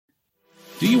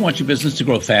Do you want your business to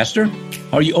grow faster?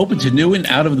 Are you open to new and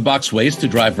out-of-the-box ways to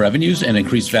drive revenues and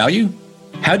increase value?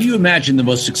 How do you imagine the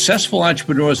most successful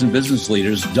entrepreneurs and business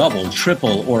leaders double,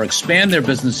 triple, or expand their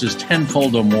businesses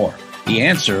tenfold or more? The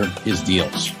answer is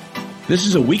Deals. This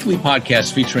is a weekly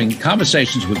podcast featuring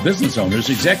conversations with business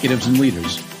owners, executives, and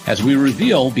leaders as we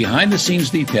reveal behind-the-scenes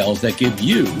details that give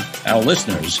you, our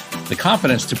listeners, the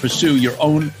confidence to pursue your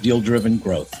own deal-driven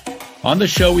growth. On the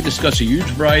show, we discuss a huge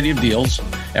variety of deals,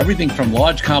 everything from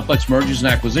large, complex mergers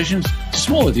and acquisitions to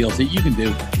smaller deals that you can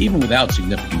do even without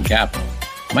significant capital.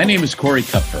 My name is Corey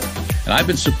Kupfer, and I've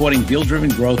been supporting deal-driven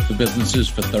growth for businesses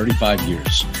for 35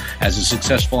 years as a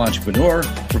successful entrepreneur,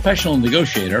 professional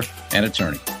negotiator, and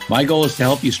attorney. My goal is to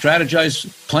help you strategize,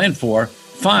 plan for,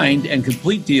 find, and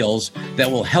complete deals that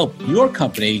will help your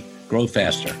company grow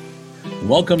faster.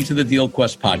 Welcome to the Deal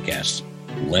Quest podcast.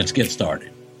 Let's get started.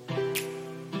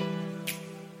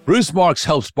 Bruce Marks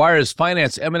helps buyers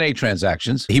finance M&A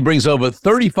transactions. He brings over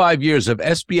 35 years of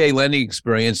SBA lending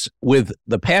experience, with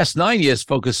the past 9 years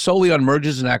focused solely on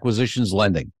mergers and acquisitions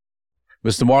lending.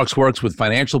 Mr. Marks works with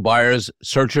financial buyers,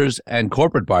 searchers, and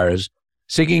corporate buyers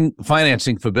seeking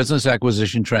financing for business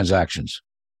acquisition transactions.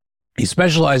 He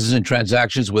specializes in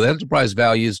transactions with enterprise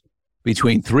values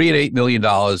between $3 and $8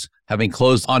 million, having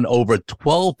closed on over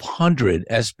 1,200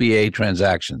 SBA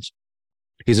transactions.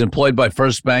 He's employed by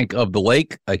First Bank of the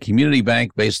Lake, a community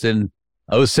bank based in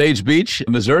Osage Beach,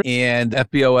 Missouri, and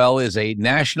FBOL is a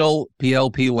national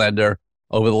PLP lender.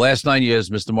 Over the last 9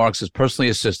 years, Mr. Marks has personally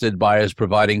assisted buyers,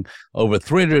 providing over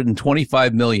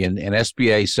 $325 million in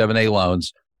SBA 7A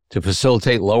loans to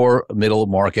facilitate lower middle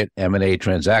market M&A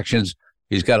transactions.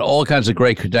 He's got all kinds of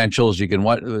great credentials. You can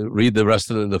read the rest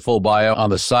of the full bio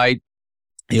on the site.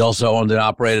 He also owned and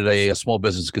operated a small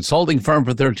business consulting firm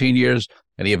for 13 years,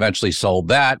 and he eventually sold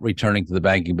that, returning to the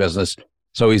banking business.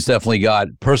 So he's definitely got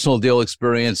personal deal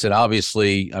experience and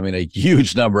obviously, a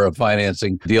huge number of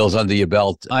financing deals under your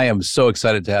belt. I am so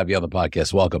excited to have you on the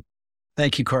podcast. Welcome.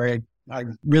 Thank you, Corey.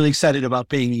 I'm really excited about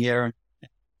being here and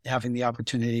having the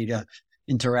opportunity to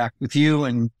interact with you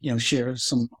and, share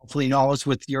some hopefully knowledge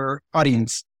with your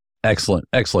audience. Excellent.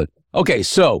 Okay,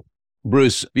 so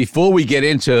Bruce, before we get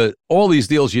into all these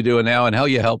deals you're doing now and how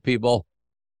you help people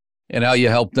and how you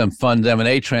help them fund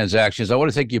M&A transactions, I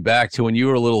want to take you back to when you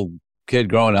were a little kid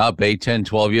growing up, 8, 10,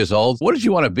 12 years old. What did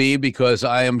you want to be? Because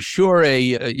I am sure an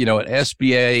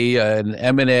SBA, an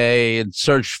M&A, and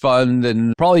search fund,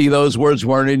 and probably those words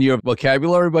weren't in your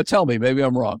vocabulary, but tell me, maybe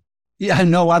I'm wrong. Yeah,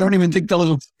 no, I don't even think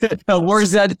those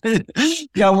words that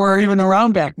were even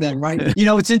around back then, right?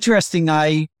 It's interesting.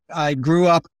 I grew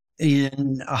up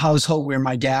in a household where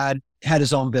my dad had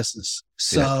his own business.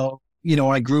 So,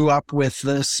 I grew up with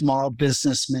the small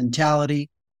business mentality.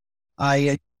 I,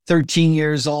 at 13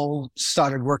 years old,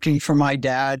 started working for my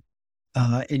dad.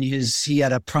 He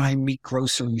had a prime meat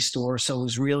grocery store. So it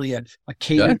was really a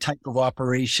catered type of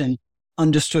operation,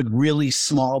 understood really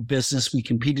small business. We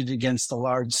competed against the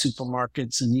large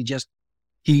supermarkets, and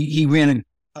he ran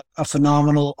a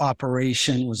phenomenal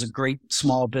operation, was a great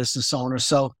small business owner.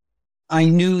 So I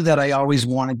knew that I always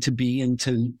wanted to be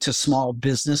into small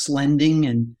business lending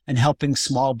and helping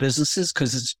small businesses,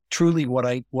 because it's truly what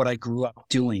I grew up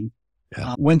doing.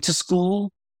 Yeah. Went to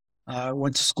school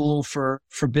for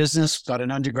business, got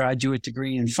an undergraduate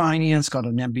degree in finance, got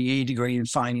an MBA degree in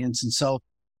finance. And so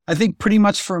I think pretty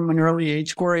much from an early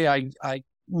age, Corey,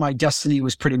 my destiny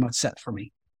was pretty much set for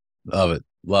me. Love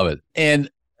it. And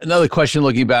another question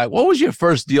looking back, what was your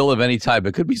first deal of any type?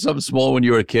 It could be something small when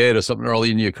you were a kid or something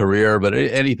early in your career, but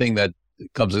anything that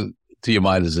comes to your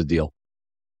mind as a deal.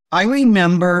 I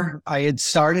remember I had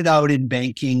started out in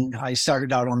banking. I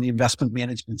started out on the investment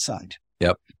management side.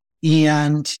 Yep.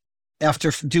 And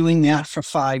after doing that for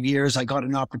 5 years, I got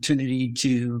an opportunity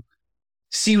to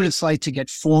see what it's like to get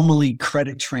formally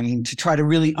credit trained, to try to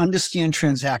really understand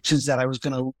transactions that I was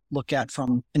going to look at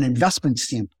from an investment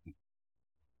standpoint.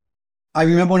 I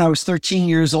remember when I was 13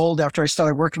 years old, after I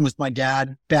started working with my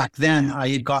dad, back then I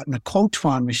had gotten a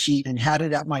Quotron machine and had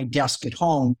it at my desk at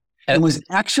home. And was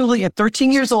actually at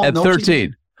 13 years old. At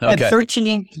 13. Okay. At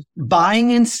 13,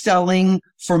 buying and selling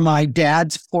for my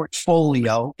dad's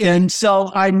portfolio. And so,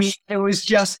 it was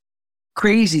just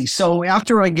crazy. So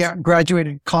after I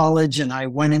graduated college and I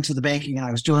went into the banking and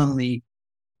I was doing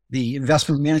the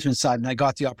investment management side, and I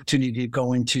got the opportunity to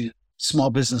go into small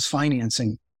business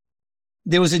financing,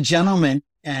 there was a gentleman,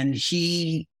 and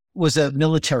he was a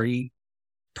military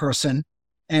person,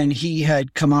 and he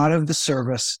had come out of the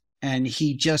service, and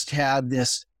he just had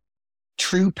this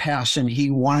true passion.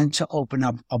 He wanted to open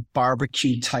up a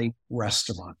barbecue type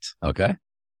restaurant. Okay.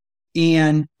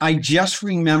 And I just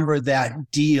remember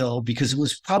that deal because it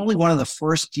was probably one of the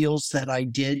first deals that I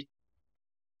did.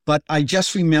 But I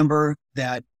just remember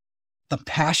that the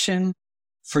passion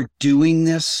for doing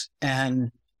this,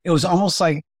 and it was almost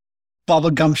like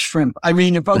bubblegum shrimp. I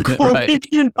mean, if I'm quoting,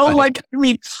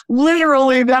 Right.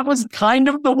 literally that was kind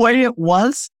of the way it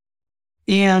was.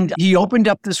 And he opened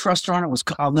up this restaurant.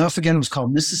 I'll never forget, it was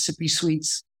called Mississippi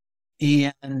Sweets.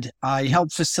 And I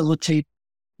helped facilitate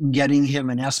getting him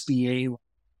an SBA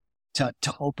to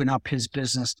open up his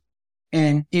business.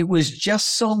 And it was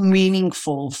just so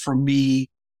meaningful for me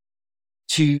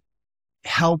to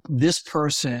help this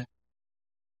person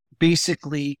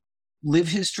basically live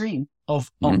his dream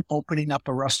of opening up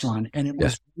a restaurant. And it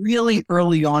was really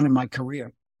early on in my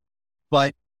career,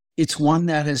 but it's one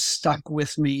that has stuck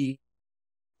with me,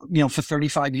 for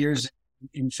 35 years,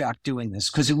 in fact, doing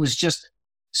this, because it was just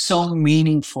so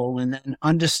meaningful. And then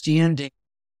understanding,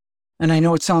 and I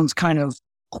know it sounds kind of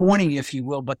corny, if you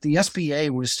will, but the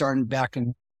SBA was starting back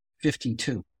in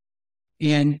 52.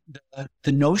 And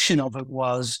the notion of it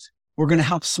was, we're going to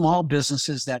help small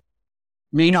businesses that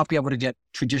may not be able to get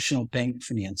traditional bank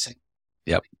financing.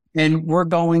 Yep. And we're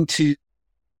going to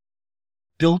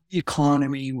build the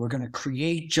economy. We're going to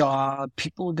create jobs.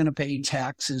 People are going to pay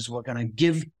taxes. We're going to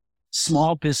give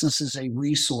small businesses a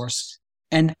resource.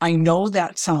 And I know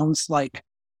that sounds like,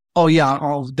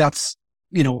 that's,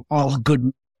 all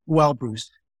good, well,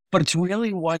 Bruce, but it's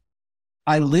really what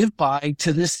I live by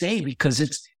to this day, because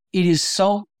it is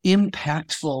so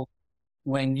impactful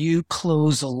when you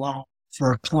close a loan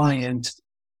for a client.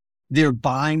 They're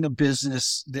buying a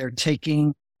business, they're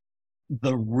taking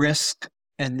the risk,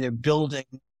 and they're building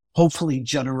hopefully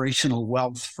generational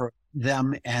wealth for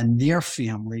them and their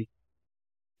family.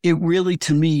 It really,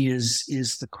 to me, is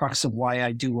the crux of why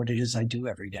I do what it is I do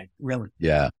every day. Really.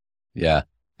 Yeah. Yeah.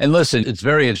 And listen, it's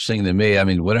very interesting to me. I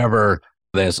mean,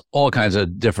 there's all kinds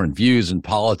of different views in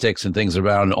politics and things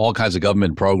around all kinds of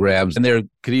government programs. And there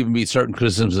could even be certain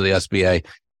criticisms of the SBA.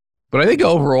 But I think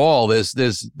overall, there's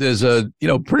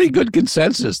a pretty good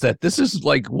consensus that this is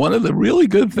like one of the really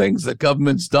good things that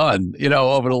government's done,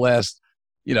 over the last,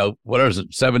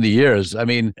 70 years. I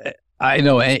mean, I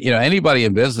know, anybody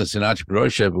in business and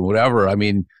entrepreneurship and whatever. I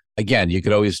mean, again, you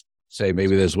could always say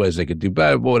maybe there's ways they could do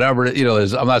better, but whatever.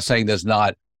 I'm not saying there's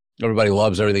not. Everybody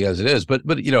loves everything as it is, but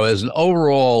as an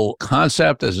overall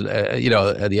concept, as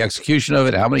the execution of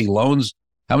it, how many loans,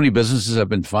 how many businesses have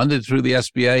been funded through the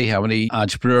SBA, how many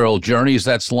entrepreneurial journeys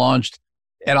that's launched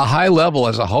at a high level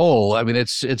as a whole. I mean,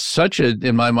 it's such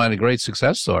in my mind, a great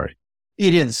success story.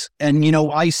 It is. And,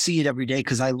 I see it every day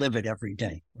because I live it every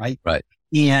day. Right. Right.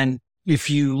 And if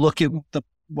you look at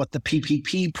what the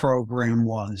PPP program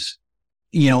was,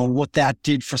 what that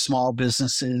did for small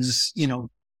businesses,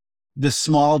 the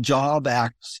Small Job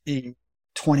Act in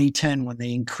 2010, when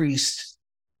they increased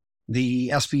the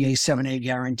SBA 7A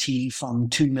guarantee from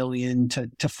 $2 million to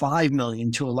 $5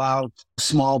 million to allow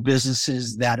small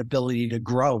businesses that ability to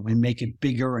grow and make it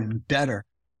bigger and better.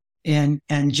 And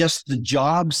just the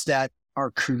jobs that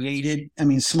are created. I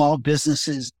mean, small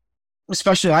businesses,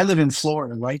 especially I live in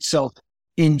Florida, right? So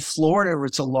in Florida,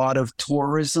 it's a lot of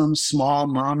tourism, small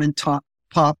mom and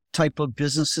pop type of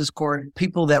businesses,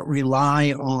 people that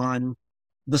rely on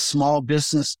the small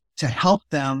business to help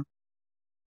them.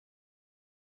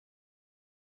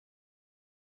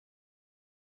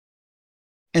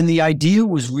 And the idea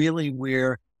was really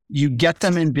where you get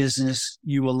them in business,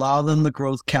 you allow them the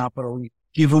growth capital, you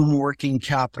give them working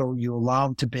capital, you allow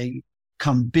them to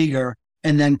become bigger,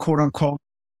 and then quote unquote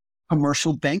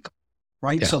commercial bank,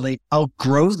 right? Yeah. So they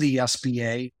outgrow the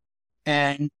SBA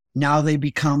and now they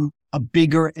become a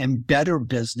bigger and better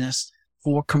business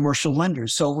for commercial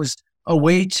lenders. So it was a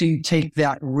way to take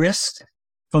that risk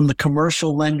from the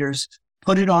commercial lenders,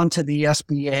 put it onto the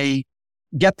SBA,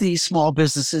 get these small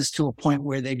businesses to a point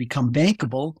where they become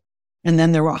bankable, and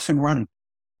then they're off and running.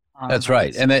 That's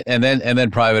right. And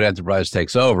then private enterprise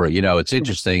takes over. It's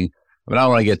interesting. I mean, I don't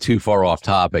want to get too far off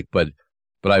topic, but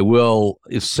I will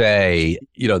say,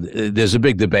 there's a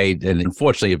big debate, and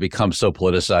unfortunately, it becomes so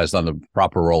politicized on the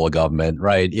proper role of government,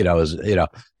 right?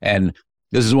 And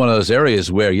this is one of those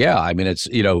areas where, I mean, it's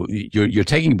you're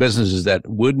taking businesses that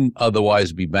wouldn't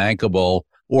otherwise be bankable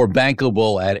or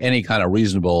bankable at any kind of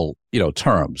reasonable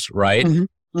terms, right?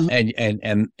 Mm-hmm.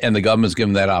 Mm-hmm. And the government's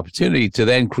given that opportunity to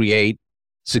then create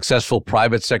successful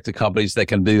private sector companies that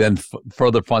can be then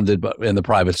further funded in the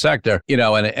private sector, and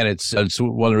it's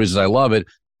one of the reasons I love it.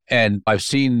 And I've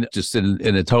seen just in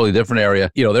a totally different area,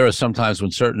 there are sometimes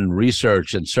when certain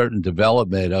research and certain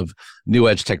development of new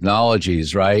edge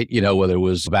technologies, right? Whether it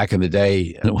was back in the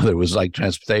day, whether it was like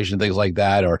transportation, things like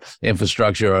that, or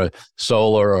infrastructure or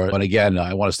solar, and again,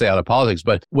 I want to stay out of politics,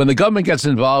 but when the government gets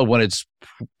involved, when it's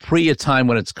pre a time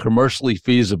when it's commercially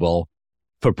feasible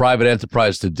for private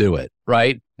enterprise to do it,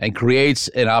 right? And creates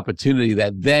an opportunity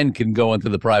that then can go into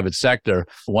the private sector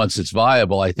once it's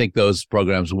viable. I think those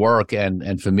programs work.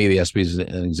 And for me, the SBA is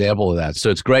an example of that. So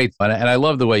it's great. And I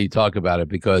love the way you talk about it,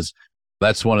 because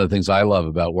that's one of the things I love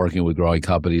about working with growing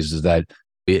companies is that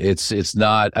it's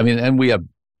not, and we have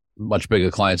much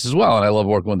bigger clients as well. And I love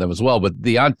working with them as well. But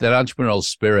that entrepreneurial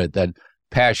spirit, that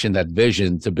passion, that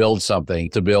vision to build something,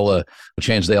 to be able to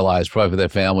change their lives, provide for their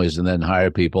families, and then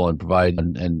hire people and provide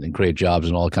and create jobs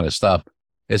and all that kind of stuff.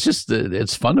 It's just,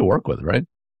 it's fun to work with, right?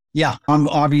 Yeah.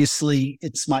 Obviously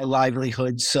it's my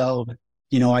livelihood. So,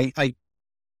 I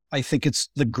think it's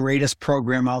the greatest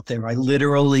program out there. I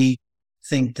literally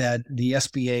think that the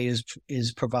SBA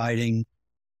is providing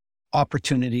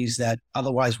opportunities that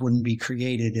otherwise wouldn't be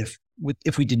created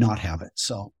if we did not have it.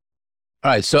 So. All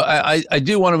right. So I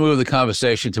do want to move the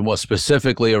conversation to more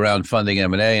specifically around funding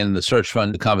M&A and the search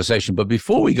fund conversation. But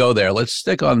before we go there, let's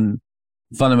stick on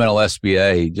fundamental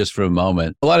SBA just for a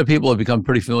moment. A lot of people have become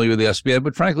pretty familiar with the SBA,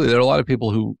 but frankly, there are a lot of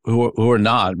people who are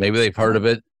not. Maybe they've heard of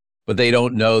it, but they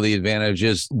don't know the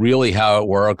advantages, really how it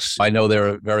works. I know there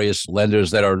are various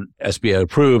lenders that are SBA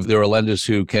approved. There are lenders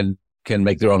who can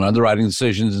make their own underwriting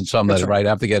decisions, and some that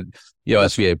have to get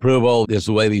SBA approval. There's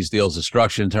the way these deals are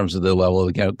structured in terms of the level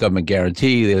of the government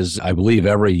guarantee. There's, I believe,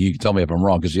 you can tell me if I'm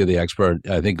wrong because you're the expert.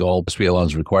 I think all SBA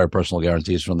loans require personal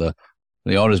guarantees from the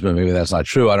owners, but maybe that's not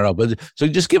true. I don't know. But so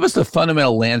just give us the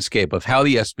fundamental landscape of how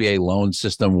the SBA loan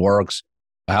system works,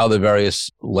 how the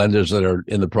various lenders that are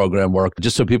in the program work,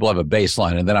 just so people have a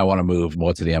baseline. And then I want to move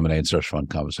more to the M&A and search fund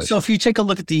conversation. So if you take a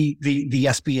look at the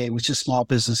SBA, which is Small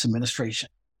Business Administration,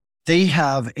 they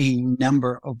have a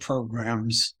number of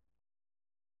programs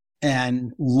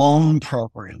and loan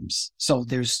programs. So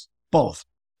there's both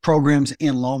programs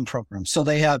and loan programs. So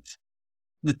they have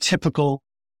the typical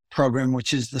program,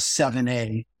 which is the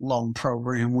 7A loan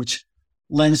program, which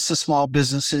lends to small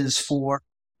businesses for,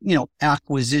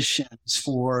 acquisitions,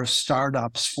 for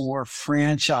startups, for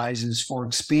franchises, for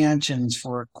expansions,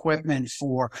 for equipment,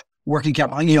 for working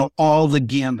capital, all the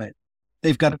gambit.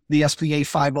 They've got the SBA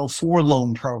 504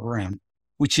 loan program,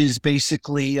 which is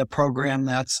basically a program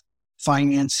that's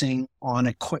financing on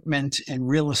equipment and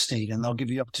real estate, and they'll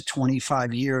give you up to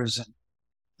 25 years. And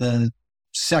the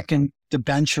second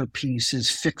debenture piece is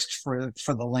fixed for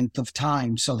the length of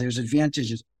time. So there's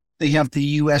advantages. They have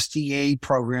the USDA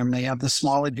program. They have the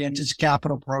Small Advantage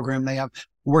Capital program. They have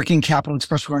Working Capital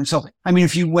Express program. So,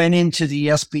 if you went into the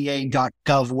SBA.gov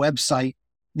website,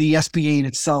 the SBA in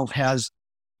itself has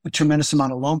a tremendous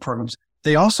amount of loan programs.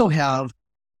 They also have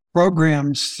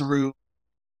programs through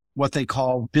what they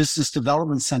call business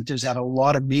development centers at a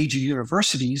lot of major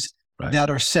universities that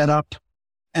are set up,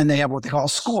 and they have what they call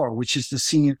SCORE, which is the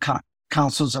Senior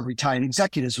Councils of Retired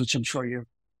Executives, which I'm sure you're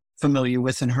familiar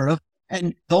with and heard of.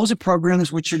 And those are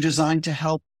programs which are designed to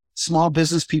help small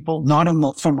business people, not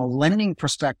from a lending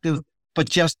perspective, but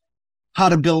just how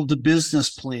to build a business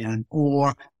plan,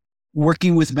 or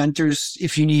working with mentors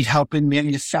if you need help in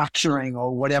manufacturing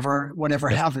or whatever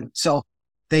have it. So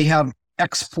they have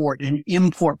export and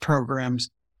import programs.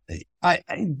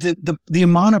 The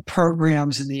amount of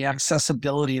programs and the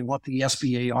accessibility and what the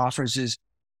SBA offers is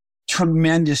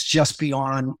tremendous, just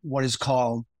beyond what is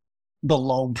called the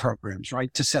loan programs,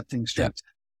 right? To set things straight. Yeah.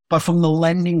 But from the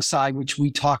lending side, which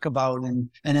we talk about in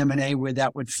an M&A where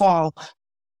that would fall,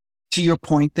 to your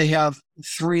point, they have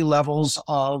 3 levels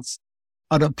of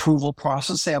an approval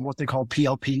process. They have what they call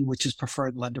PLP, which is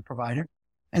preferred lender provider.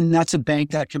 And that's a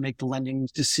bank that can make the lending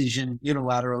decision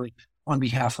unilaterally on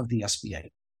behalf of the SBA.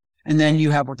 And then you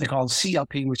have what they call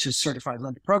CLP, which is certified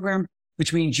lender program,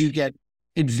 which means you get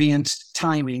advanced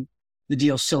timing. The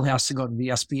deal still has to go to the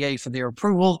SBA for their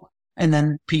approval. And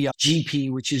then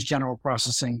GP, which is general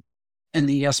processing, and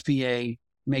the SBA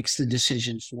makes the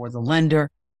decision for the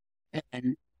lender.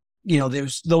 And,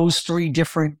 there's those 3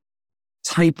 different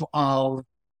type of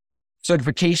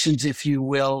certifications, if you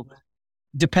will.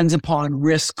 Depends upon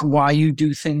risk, why you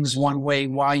do things one way,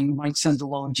 why you might send a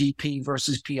loan GP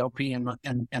versus PLP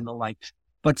and the like.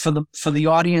 But for the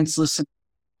audience, listen,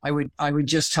 I would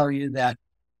just tell you that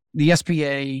the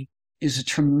SBA is a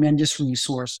tremendous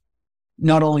resource,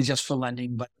 not only just for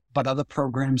lending, but other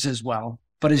programs as well.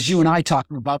 But as you and I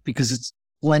talking about, because it's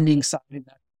lending side,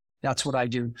 that's what I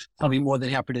do. I'll be more than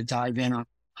happy to dive in on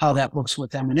how that looks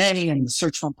with M&A and the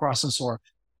search fund process, or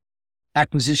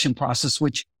acquisition process,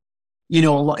 which,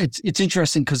 it's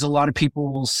interesting because a lot of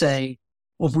people will say,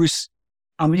 well, Bruce,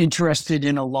 I'm interested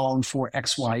in a loan for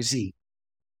XYZ.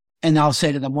 And I'll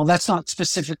say to them, well, that's not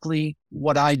specifically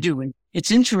what I do. And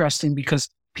it's interesting because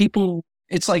people,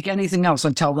 it's like anything else.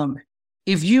 I tell them,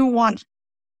 if you want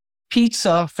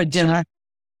pizza for dinner,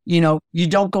 you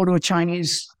don't go to a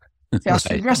Chinese fast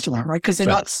food restaurant, right? Because they're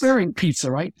not serving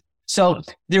pizza, right? So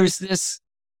there's this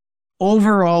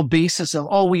overall basis of,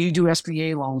 well, you do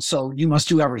SBA loans, so you must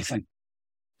do everything.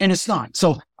 And it's not.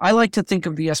 So I like to think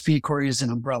of the SBA Corey as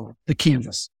an umbrella, the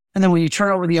canvas. And then when you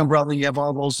turn over the umbrella, you have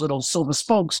all those little silver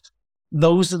spokes.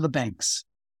 Those are the banks.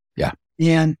 Yeah.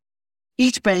 And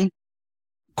each bank,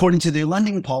 according to their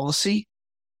lending policy,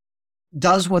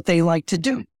 does what they like to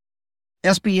do.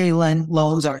 SBA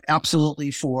loans are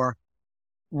absolutely for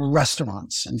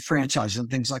restaurants and franchises and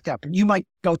things like that. But you might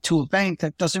go to a bank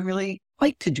that doesn't really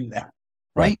like to do that.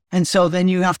 Right. And so then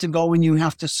you have to go and you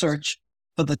have to search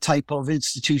for the type of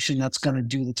institution that's going to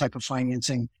do the type of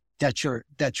financing that you're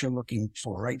looking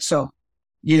for. Right. So,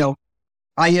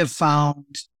 I have found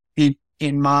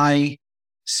in my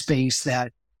space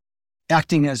that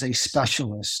acting as a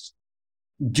specialist,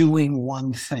 doing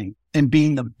one thing and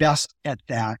being the best at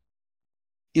that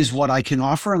is what I can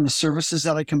offer and the services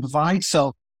that I can provide.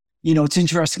 So, it's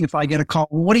interesting if I get a call,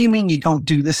 what do you mean you don't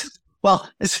do this? Well,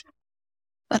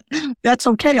 that's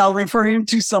okay. I'll refer him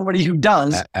to somebody who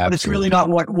does, but it's really not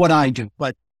what I do.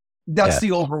 But that's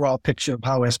the overall picture of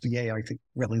how SBA, I think,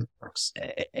 really works.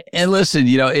 And listen,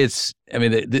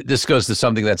 this goes to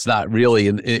something that's not really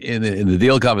in the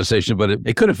deal conversation, but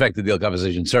it could affect the deal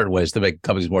conversation in certain ways to make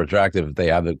companies more attractive if they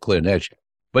have a clear niche.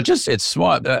 But it's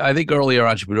smart. I think earlier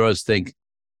entrepreneurs think,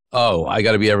 oh, I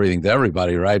got to be everything to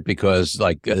everybody, right? Because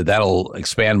that'll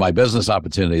expand my business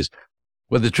opportunities.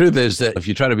 But the truth is that if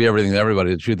you try to be everything to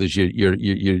everybody, the truth is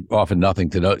you're often nothing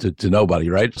to nobody,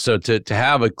 right? So to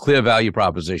have a clear value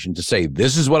proposition to say,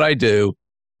 this is what I do,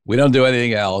 we don't do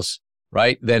anything else,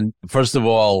 right? Then first of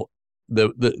all,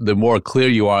 the more clear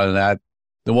you are in that,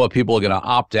 the more people are going to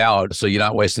opt out. So you're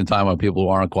not wasting time on people who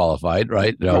aren't qualified,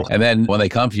 right? And then when they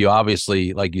come to you,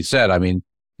 obviously, like you said,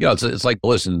 it's like,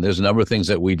 listen, there's a number of things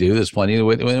that we do. There's plenty that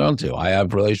we don't do. I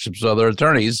have relationships with other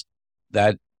attorneys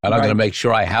that. And I'm going to make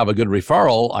sure I have a good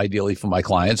referral, ideally for my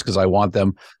clients, because I want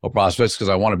them, or prospects, because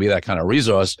I want to be that kind of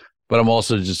resource. But I'm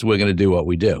also we're going to do what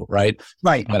we do, right?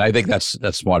 Right. And I think that's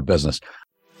smart business.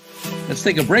 Let's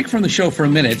take a break from the show for a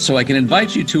minute so I can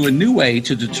invite you to a new way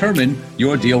to determine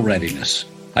your deal readiness.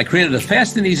 I created a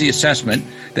fast and easy assessment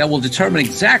that will determine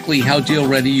exactly how deal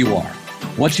ready you are.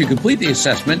 Once you complete the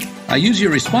assessment, I use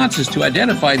your responses to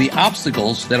identify the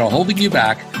obstacles that are holding you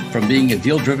back from being a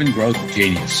deal-driven growth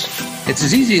genius. It's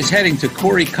as easy as heading to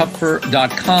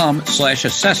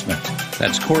CoreyKupfer.com/assessment.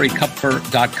 That's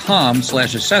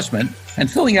CoreyKupfer.com/assessment and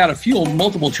filling out a few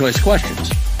multiple choice questions.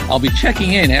 I'll be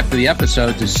checking in after the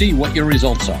episode to see what your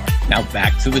results are. Now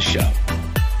back to the show.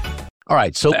 All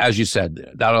right. So as you said,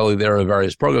 not only there are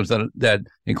various programs that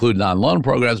include non-loan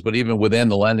programs, but even within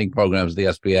the lending programs of the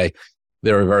SBA,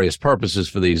 there are various purposes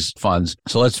for these funds.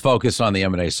 So let's focus on the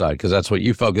M&A side, because that's what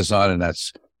you focus on, and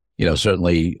that's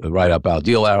certainly right up our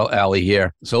deal alley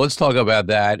here. So let's talk about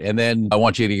that. And then I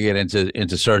want you to get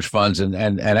into search funds.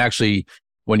 And actually,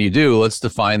 when you do, let's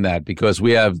define that, because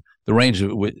we have the range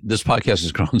of, this podcast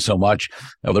has grown so much.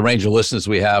 The range of listeners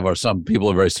we have are, some people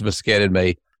are very sophisticated,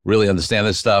 may really understand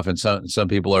this stuff, and some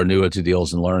people are newer to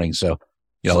deals and learning. So,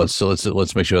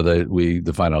 let's make sure that we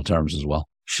define our terms as well.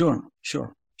 Sure.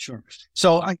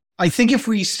 So I think if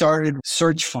we started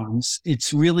search funds,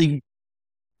 it's really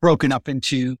broken up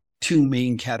into two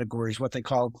main categories, what they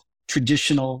call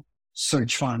traditional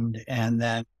search fund and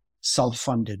then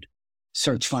self-funded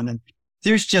search fund. And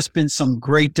there's just been some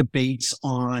great debates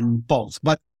on both,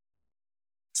 but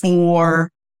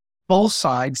for both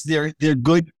sides, they're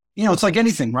good. It's like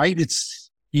anything, right?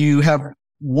 You have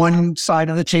one side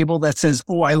of the table that says,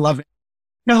 oh, I love it.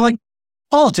 Like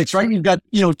politics, right? You've got,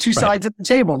 two sides at the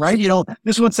table, right?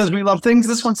 This one says we love things.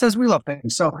 This one says we love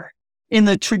things. So in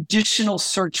the traditional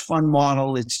search fund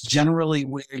model, it's generally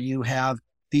where you have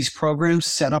these programs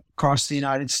set up across the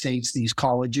United States, these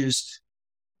colleges,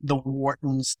 the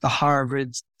Whartons, the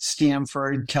Harvards,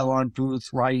 Stanford, Kellogg, Booth,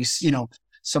 Rice,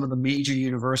 some of the major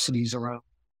universities around.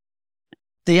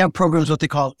 They have programs, what they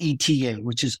call ETA,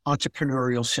 which is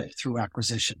entrepreneurship through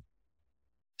acquisition.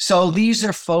 So these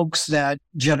are folks that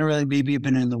generally maybe have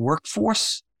been in the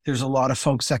workforce. There's a lot of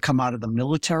folks that come out of the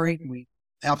military. We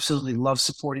absolutely love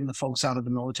supporting the folks out of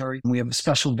the military. We have a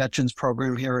special veterans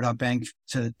program here at our bank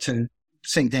to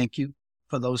say thank you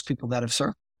for those people that have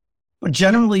served. But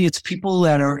generally, it's people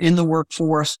that are in the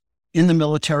workforce in the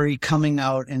military coming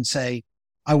out and say,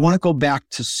 I want to go back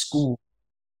to school.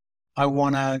 I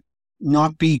want to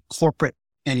not be corporate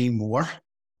anymore.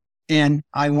 And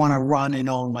I want to run and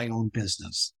own my own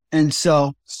business. And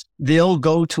so they'll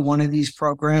go to one of these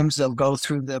programs. They'll go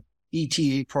through the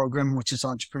ETA program, which is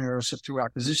Entrepreneurship Through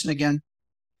Acquisition again.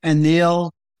 And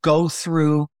they'll go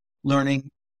through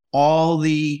learning all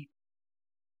the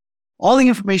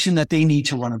information that they need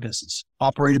to run a business,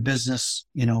 operate a business,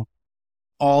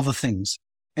 all the things.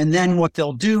 And then what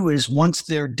they'll do is once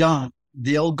they're done,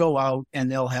 they'll go out and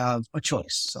they'll have a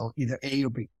choice. So either A or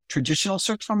B, traditional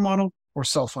search fund model or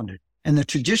self-funded. And the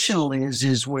traditional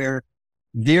is where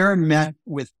they're met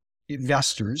with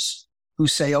investors who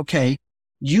say, okay,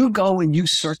 you go and you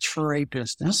search for a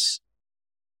business.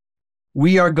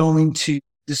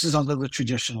 This is under the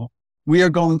traditional. We are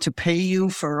going to pay you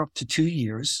for up to 2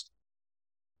 years.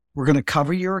 We're going to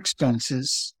cover your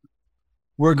expenses.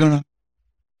 We're going to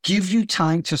give you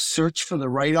time to search for the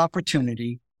right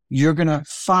opportunity. You're going to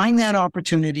find that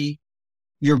opportunity.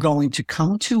 You're going to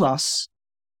come to us.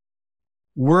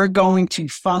 We're going to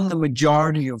fund the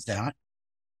majority of that.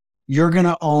 You're going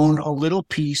to own a little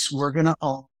piece. We're going to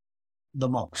own the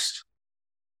most.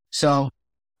 So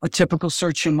a typical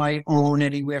searcher might own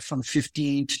anywhere from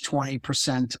 15 to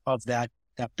 20% of that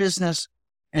business.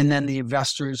 And then the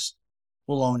investors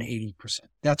will own 80%.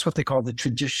 That's what they call the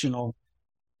traditional.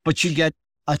 But you get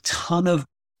a ton of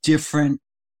different,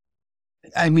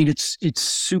 it's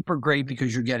super great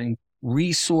because you're getting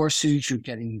resources, you're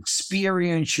getting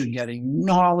experience, you're getting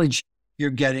knowledge, you're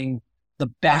getting the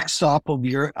backstop of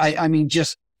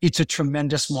it's a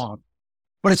tremendous model,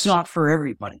 but it's not for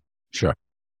everybody. Sure.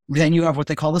 Then you have what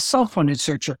they call the self-funded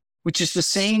searcher, which is the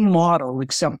same model,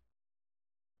 except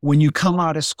when you come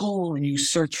out of school and you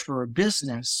search for a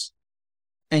business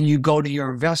and you go to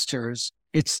your investors,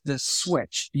 it's the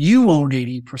switch. You own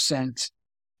 80%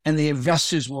 and the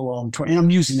investors will own 20. And I'm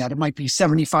using that. It might be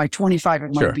 75-25.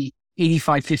 It might be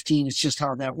 85-15. It's just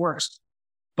how that works.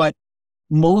 But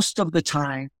most of the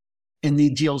time in the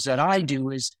deals that I do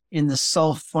is in the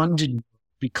self-funded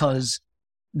because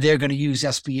they're going to use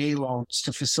SBA loans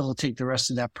to facilitate the rest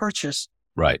of that purchase.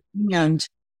 Right. And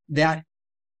that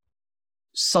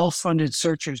self-funded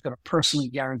searcher is going to personally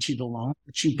guarantee the loan,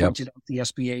 which you pointed out, the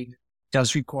SBA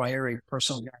does require a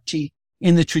personal guarantee.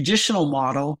 In the traditional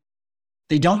model,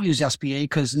 they don't use SBA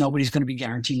because nobody's going to be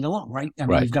guaranteeing the loan, right?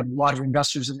 You've got a lot of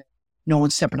investors in there. No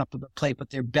one's stepping up to the plate, but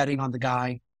they're betting on the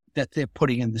guy that they're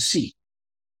putting in the seat.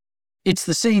 It's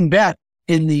the same bet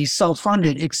in the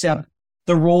self-funded, except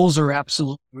the roles are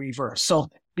absolutely reversed. So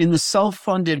in the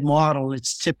self-funded model,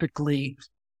 it's typically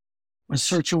a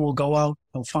searcher will go out,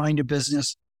 he'll find a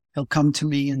business, he'll come to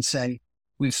me and say,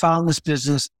 we found this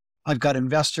business. I've got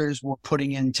investors. We're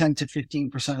putting in 10 to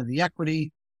 15% of the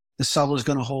equity. The seller's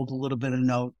going to hold a little bit of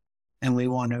note, and we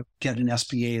want to get an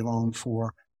SBA loan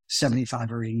for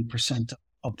 75 or 80%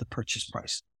 of the purchase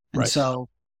price. And so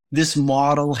this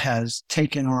model has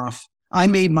taken off. I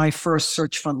made my first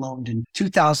search fund loan in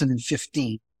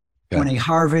 2015 when a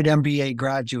Harvard MBA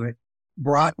graduate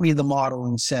brought me the model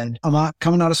and said, I'm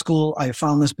coming out of school. I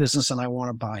found this business and I want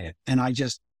to buy it. And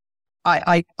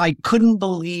I couldn't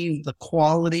believe the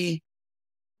quality,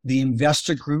 the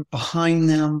investor group behind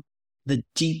them, the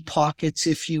deep pockets,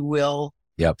 if you will,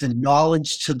 the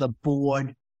knowledge to the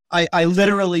board. I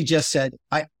literally just said,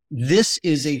 this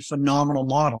is a phenomenal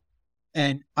model.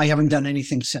 And I haven't done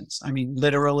anything since.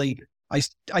 Literally,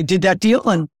 I did that deal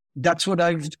and that's what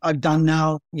I've done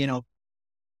now,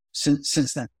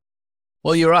 since then.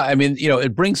 Well, you're right.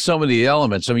 It brings so many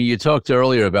elements. You talked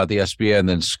earlier about the SBA and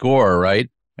then SCORE, right?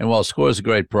 And while SCORE is a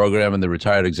great program and the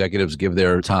retired executives give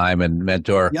their time and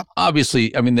mentor,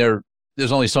 obviously,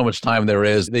 there's only so much time there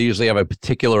is. They usually have a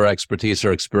particular expertise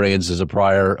or experience as a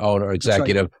prior owner or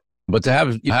executive. Right. But to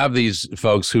have these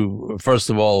folks who, first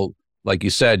of all, like you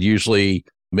said, usually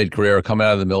mid-career come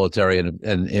out of the military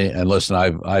and listen,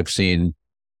 I've seen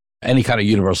any kind of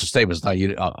universal statement. It's not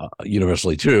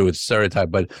universally true. It's stereotype.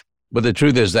 But the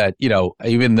truth is that,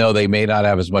 even though they may not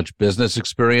have as much business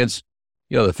experience,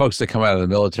 the folks that come out of the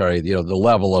military, the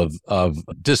level of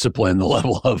discipline, the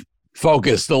level of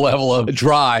focus, the level of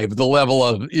drive, the level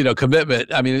of, commitment.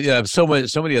 You have so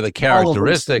many of the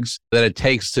characteristics that it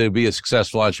takes to be a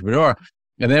successful entrepreneur.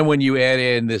 And then when you add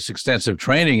in this extensive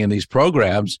training in these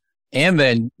programs, and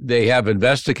then they have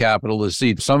investor capital to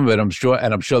see some of it, I'm sure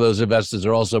those investors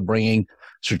are also bringing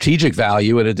strategic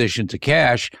value in addition to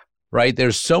cash, right?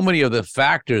 There's so many of the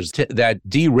factors that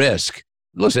de-risk.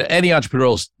 Listen, any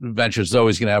entrepreneurial venture is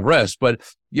always going to have risk, but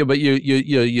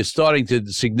you're starting to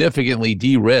significantly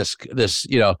de-risk this,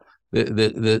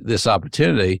 this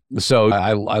opportunity. So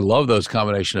I love those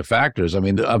combination of factors. I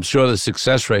mean, I'm sure the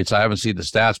success rates, I haven't seen the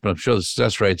stats, but I'm sure the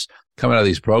success rates coming out of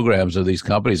these programs of these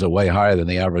companies are way higher than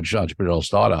the average entrepreneurial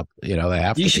startup. You know, they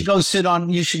have to. You should go sit on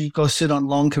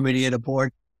loan committee at a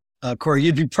board. Corey,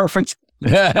 you'd be perfect.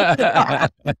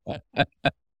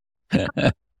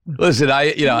 Listen,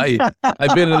 I've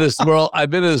been in this world. I've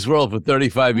been in this world for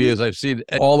 35 years. I've seen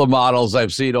all the models.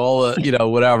 I've seen all the,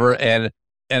 whatever. And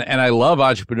I love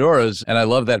entrepreneurs, and I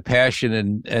love that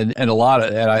passion and a lot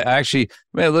of, and I actually,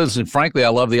 listen, frankly, I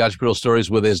love the entrepreneurial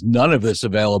stories where there's none of this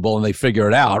available and they figure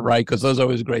it out, right? Because those are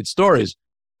always great stories.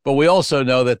 But we also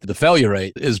know that the failure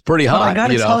rate is pretty high. Well, I got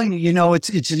to tell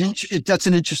you, that's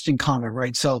an interesting comment,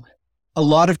 right? So a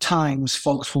lot of times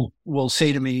folks will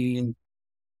say to me,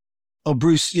 oh,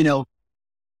 Bruce,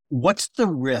 what's the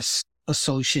risk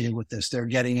associated with this? They're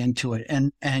getting into it.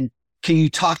 And can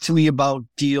you talk to me about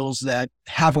deals that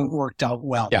haven't worked out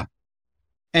well? Yeah.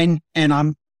 And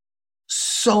I'm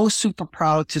so super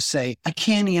proud to say, I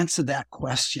can't answer that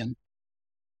question.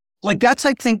 Like that's,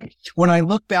 I think, when I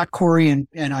look back, Corey,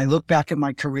 and I look back at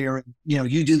my career,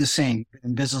 you do the same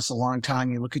in business a long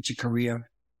time. You look at your career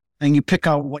and you pick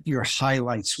out what your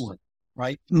highlights were,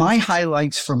 right? My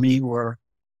highlights for me were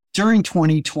during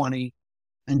 2020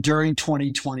 and during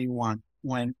 2021,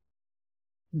 when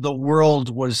the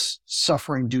world was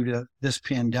suffering due to this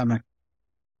pandemic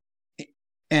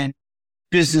and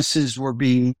businesses were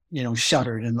being,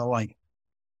 shuttered and the like.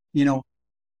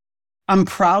 I'm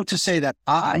proud to say that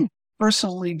I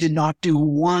personally did not do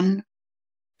one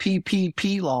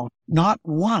PPP loan, not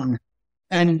one.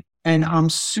 And I'm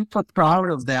super proud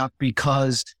of that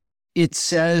because it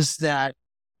says that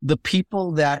the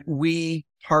people that we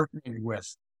partnered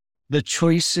with, the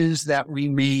choices that we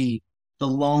made, the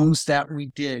loans that we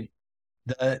did,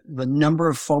 the number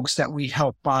of folks that we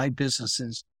helped buy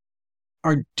businesses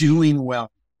are doing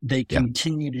well. They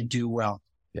continue to do well.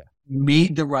 Yeah.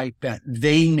 Made the right bet.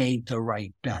 They made the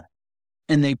right bet.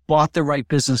 And they bought the right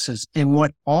businesses. And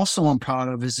what also I'm proud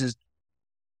of is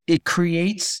it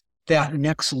creates that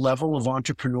next level of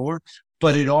entrepreneur,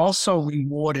 but it also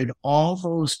rewarded all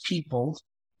those people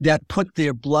that put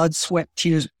their blood, sweat,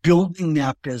 tears building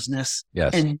that business.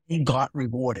 Yes. And they got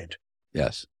rewarded.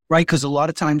 Yes. Right? Because a lot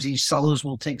of times these sellers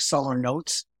will take seller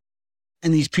notes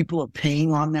and these people are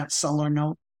paying on that seller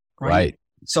note. Right.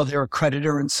 So they're a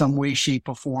creditor in some way, shape,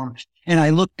 or form. And I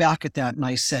look back at that and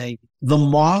I say, the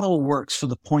model works for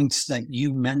the points that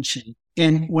you mentioned.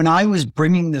 And when I was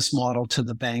bringing this model to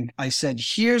the bank, I said,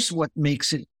 here's what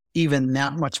makes it even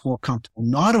that much more comfortable.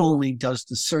 Not only does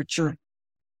the searcher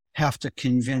have to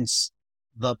convince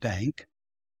the bank,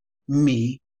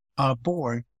 me, our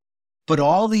board, but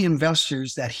all the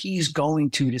investors that he's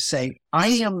going to say, I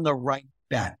am the right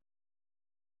bet.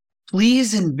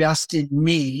 Please invest in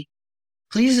me.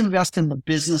 Please invest in the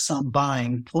business I'm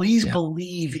buying. Please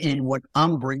believe in what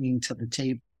I'm bringing to the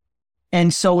table.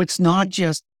 And so it's not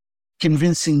just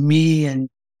convincing me and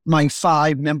my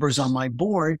 5 members on my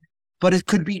board, but it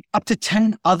could be up to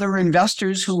 10 other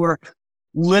investors who are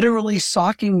literally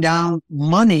socking down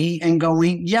money and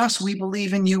going, yes, we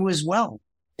believe in you as well.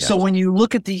 Yes. So when you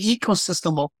look at the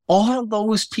ecosystem of all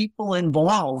those people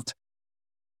involved,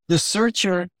 the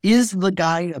searcher is the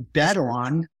guy to bet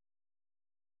on.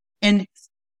 And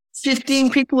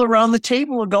 15 people around the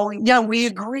table are going, yeah, we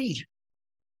agree.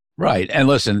 Right. And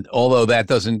listen, although that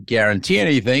doesn't guarantee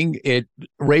anything, it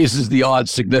raises the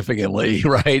odds significantly,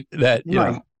 right? That, you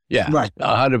know, yeah, right.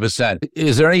 100%.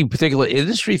 Is there any particular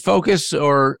industry focus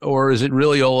or is it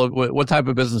really all of what type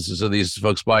of businesses are these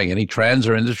folks buying? Any trends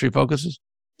or industry focuses?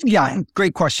 Yeah,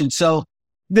 great question. So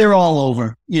they're all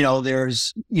over.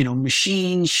 There's,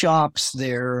 machine shops,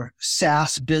 they're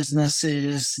SaaS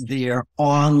businesses, they're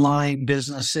online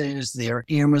businesses, they're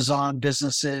Amazon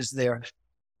businesses, they're,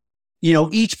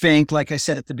 each bank, like I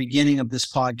said at the beginning of this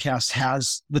podcast,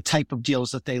 has the type of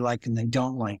deals that they like and they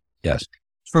don't like. Yes.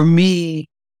 For me,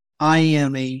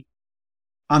 I'm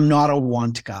not a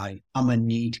want guy. I'm a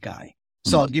need guy.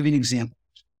 So I'll give you an example.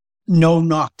 No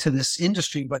knock to this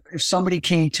industry, but if somebody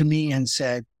came to me and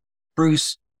said,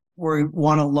 Bruce, we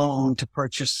want a loan to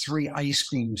purchase 3 ice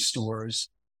cream stores.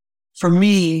 For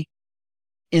me,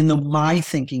 my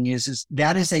thinking is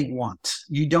that is a want.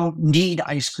 You don't need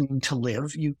ice cream to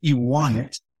live. You want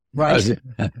it, right?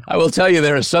 I will tell you,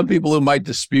 there are some people who might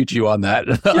dispute you on that.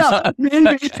 Yeah,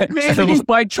 maybe. Some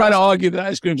might try to argue that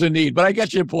ice cream's a need, but I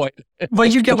get your point.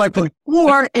 But you get my point.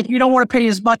 Or if you don't want to pay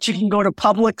as much, you can go to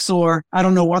Publix or I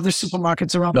don't know, other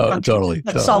supermarkets around the country totally.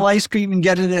 sell ice cream and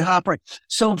get it at Hopper.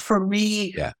 So for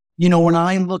me, when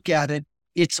I look at it,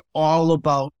 it's all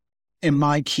about, and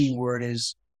my key word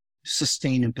is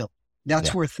sustainability.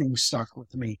 That's where things start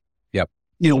with me. Yep.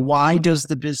 Why does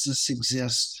the business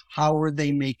exist? How are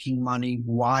they making money?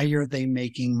 Why are they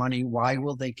making money? Why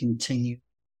will they continue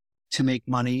to make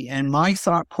money? And my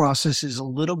thought process is a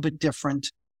little bit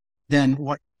different than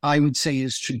what I would say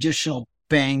is traditional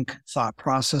bank thought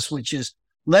process, which is,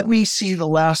 let me see the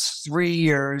last 3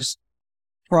 years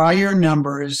prior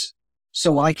numbers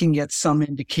so I can get some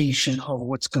indication of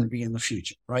what's going to be in the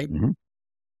future, right? Mm-hmm.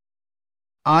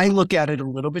 I look at it a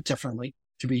little bit differently,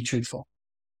 to be truthful,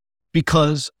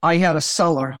 because I had a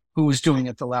seller who was doing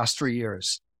it the last 3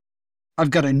 years.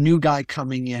 I've got a new guy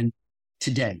coming in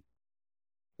today.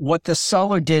 What the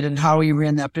seller did and how he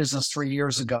ran that business 3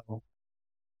 years ago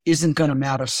isn't going to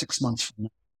matter 6 months from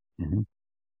now. Mm-hmm.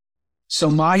 So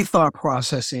my thought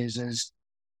process is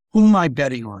who am I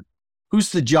betting on?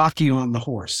 Who's the jockey on the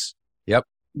horse? Yep.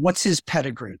 What's his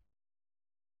pedigree?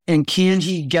 And can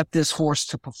he get this horse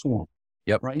to perform?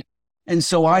 Yep. Right. And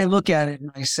so I look at it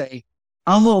and I say,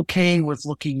 I'm okay with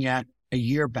looking at a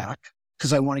year back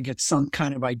because I want to get some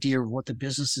kind of idea of what the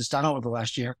business has done over the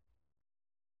last year.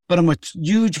 But I'm a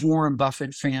huge Warren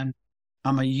Buffett fan.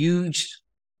 I'm a huge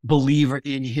believer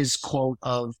in his quote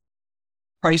of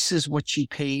price is what you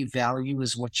pay, value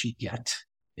is what you get.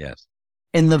 Yes.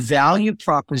 And the value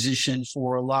proposition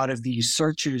for a lot of these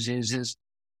searchers is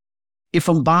if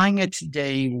I'm buying it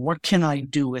today, what can I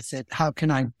do with it? How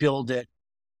can I build it,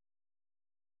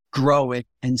 grow it,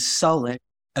 and sell it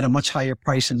at a much higher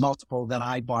price and multiple than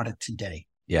I bought it today?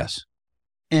 Yes.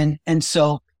 And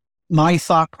so my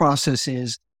thought process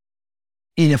is,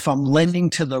 and if I'm lending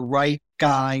to the right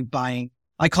guy buying,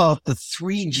 I call it the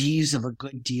 3 G's of a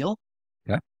good deal.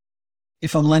 Okay.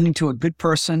 If I'm lending to a good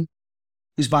person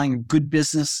who's buying a good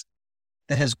business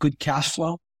that has good cash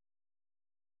flow,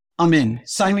 I'm in.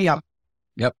 Sign me up.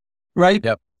 Yep. Right?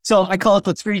 Yep. So I call it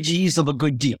the 3 G's of a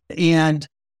good deal. And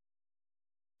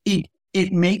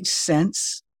it makes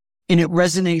sense and it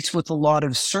resonates with a lot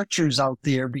of searchers out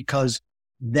there because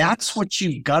that's what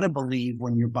you've got to believe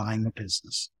when you're buying a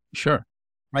business. Sure.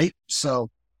 Right?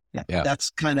 So that's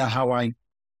kind of how I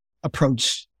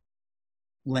approach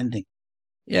lending.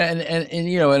 Yeah.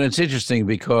 And it's interesting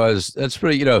because that's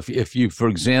pretty, if you, for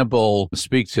example,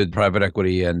 speak to private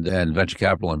equity and venture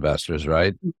capital investors,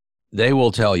 right? They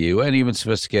will tell you, and even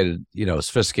sophisticated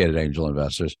angel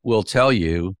investors will tell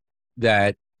you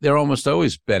that they're almost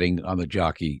always betting on the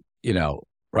jockey,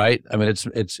 right? I mean,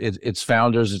 it's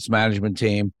founders, it's management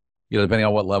team, depending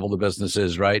on what level the business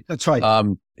is, right? That's right.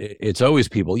 It's always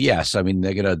people. Yes. I mean,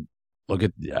 they're going to look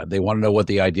at, they want to know what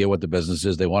the business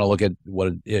is. They want to look at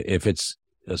if it's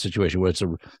a situation where it's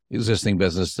an existing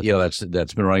business,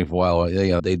 that's been running for a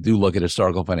while. They do look at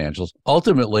historical financials.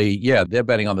 Ultimately, they're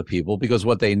betting on the people because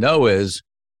what they know is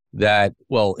that,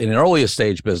 well, in earlier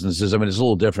stage businesses, I mean, it's a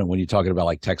little different when you're talking about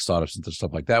like tech startups and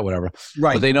stuff like that, whatever.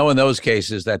 Right. But they know in those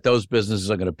cases that those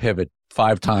businesses are going to pivot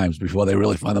 5 times before they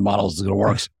really find the models that's going to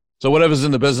work. So whatever's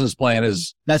in the business plan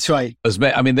is that's right.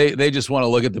 I mean, they just want to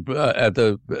look at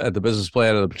the business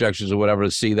plan or the projections or whatever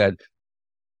to see that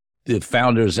the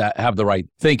founders have the right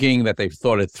thinking, that they've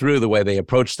thought it through, the way they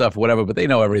approach stuff, whatever. But they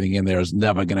know everything in there is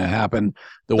never going to happen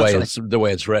the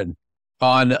way it's written.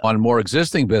 On more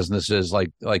existing businesses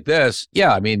like this,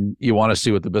 I mean, you want to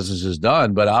see what the business has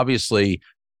done, but obviously,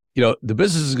 the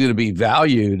business is going to be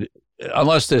valued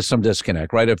unless there's some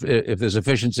disconnect, right? If there's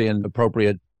efficiency and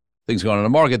appropriate things going on in the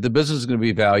market, the business is going to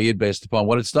be valued based upon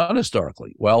what it's done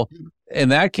historically. Well, in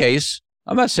that case,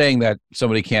 I'm not saying that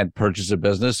somebody can't purchase a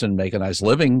business and make a nice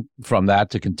living from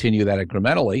that to continue that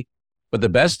incrementally, but the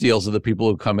best deals are the people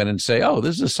who come in and say, oh,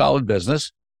 this is a solid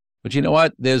business, but you know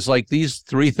what? There's like these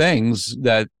 3 things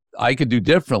that I could do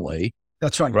differently.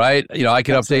 That's right. Right? I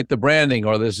could update the branding,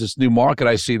 or there's this new market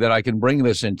I see that I can bring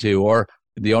this into, or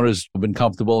the owners have been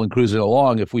comfortable in cruising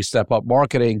along. If we step up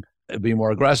marketing, be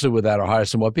more aggressive with that or hire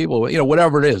some more people,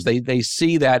 whatever it is, they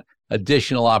see that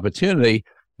additional opportunity.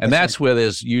 And that's where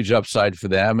there's huge upside for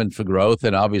them and for growth.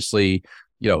 And obviously,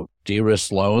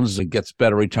 de-risk loans, it gets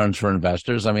better returns for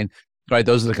investors. I mean, right,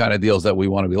 those are the kind of deals that we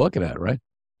want to be looking at, right?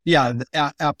 Yeah,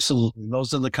 absolutely.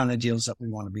 Those are the kind of deals that we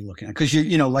want to be looking at. Because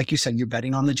like you said, you're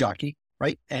betting on the jockey,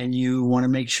 right? And you want to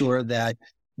make sure that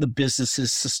the business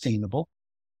is sustainable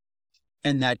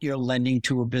and that you're lending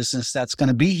to a business that's going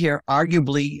to be here.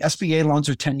 Arguably, SBA loans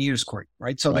are 10 years, Corey,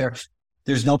 right? So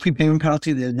there's no prepayment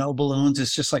penalty. There's no balloons.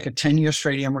 It's just like a 10-year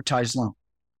straight amortized loan.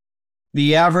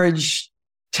 The average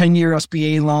 10-year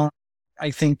SBA loan, I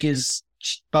think, is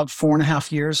about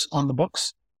 4.5 years on the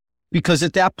books. Because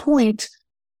at that point,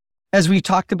 as we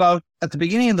talked about at the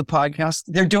beginning of the podcast,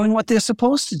 they're doing what they're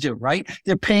supposed to do, right?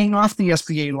 They're paying off the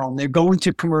SBA loan. They're going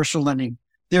to commercial lending.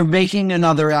 They're making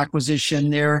another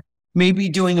acquisition. They're maybe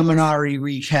doing a minority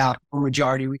recap or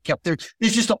majority recap.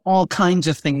 There's just all kinds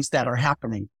of things that are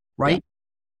happening, right?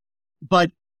 Yeah.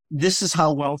 But this is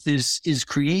how wealth is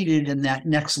created in that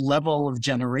next level of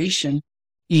generation.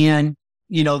 And,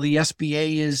 the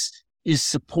SBA is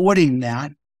supporting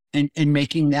that and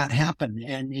making that happen.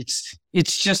 And it's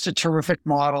just a terrific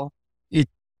model.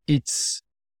 It's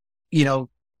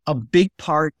a big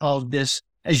part of this,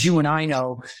 as you and I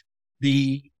know,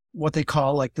 what they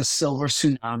call like the silver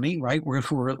tsunami, right?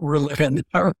 We're living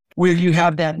there, where you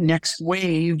have that next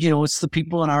wave. It's the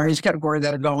people in our age category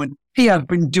that are going, hey, I've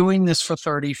been doing this for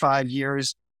 35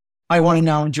 years. I want to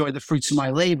now enjoy the fruits of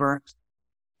my labor.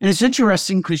 And it's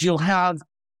interesting because you'll have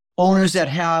owners that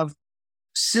have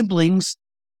siblings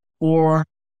or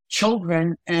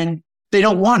children and they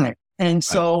don't want it. And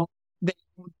so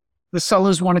the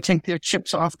sellers want to take their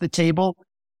chips off the table.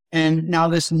 And now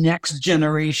this next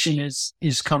generation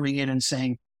is coming in and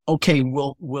saying, okay,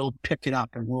 we'll pick it up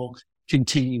and we'll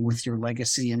continue with your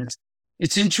legacy. And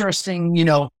it's interesting,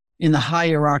 in the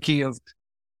hierarchy of,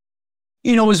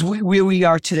 as where we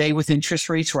are today with interest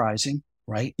rates rising,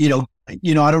 right? I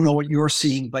don't know what you're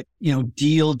seeing, but,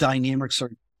 deal dynamics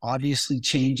are obviously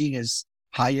changing as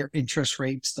higher interest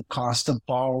rates, the cost of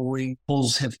borrowing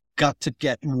pools have got to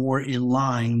get more in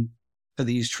line for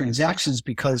these transactions,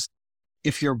 because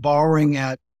if you're borrowing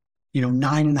at,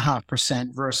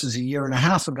 9.5% versus a year and a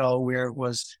half ago where it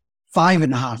was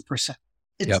 5.5%,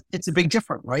 it's a big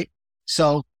difference, right?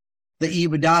 So the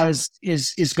EBITDA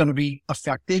is going to be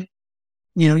affected.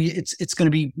 It's going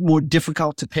to be more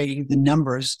difficult to pay the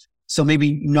numbers. So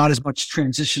maybe not as much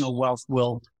transitional wealth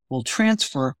will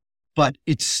transfer, but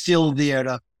it's still there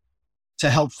to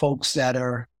help folks that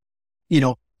are,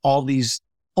 all these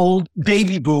old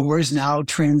baby boomers now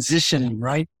transitioning,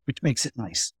 right? Which makes it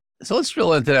nice. So let's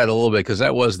drill into that a little bit, because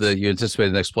that was you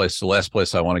anticipated the last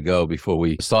place I want to go before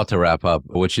we start to wrap up,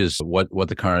 which is what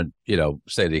the current,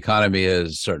 state of the economy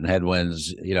is, certain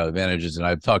headwinds, advantages. And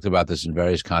I've talked about this in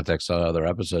various contexts on other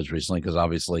episodes recently, because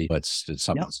obviously it's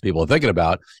something people are thinking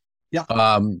about. Yeah.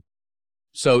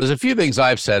 So there's a few things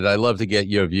I've said. I'd love to get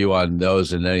your view on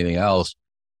those and anything else.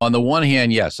 On the one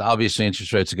hand, yes, obviously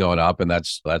interest rates are going up, and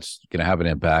that's going to have an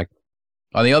impact.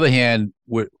 On the other hand,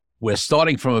 we're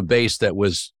starting from a base that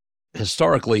was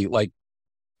historically, to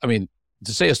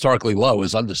say historically low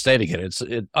is understating it. It's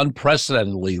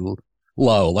unprecedentedly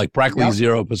low, like practically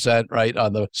 0%,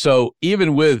 right? So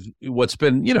even with what's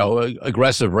been,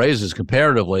 aggressive raises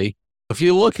comparatively, if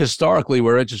you look historically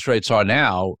where interest rates are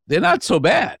now, they're not so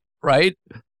bad, right?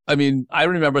 I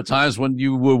remember times when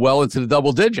you were well into the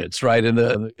double digits, right? In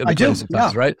the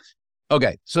times, right?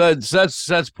 Okay, so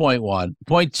that's point one.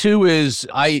 Point two is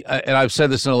and I've said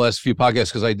this in the last few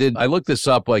podcasts, because I looked this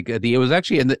up it was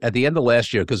actually at the end of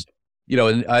last year, because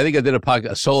and I think I did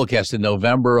a solo cast in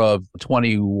November of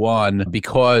 21,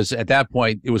 because at that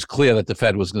point it was clear that the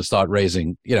Fed was going to start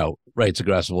raising rates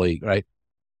aggressively, right?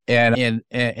 And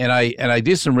I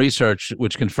did some research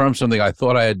which confirmed something I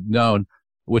thought I had known,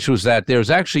 which was that there's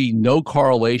actually no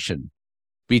correlation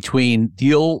between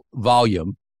deal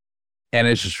volume and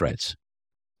interest rates.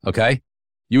 Okay.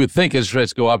 You would think interest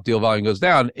rates go up, deal volume goes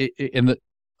down. In the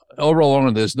overall,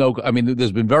 there's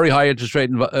been very high interest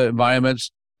rate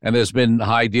environments, and there's been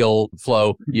high deal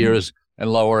flow years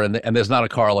and lower, and there's not a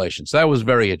correlation. So that was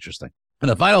very interesting. And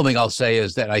the final thing I'll say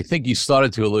is that I think you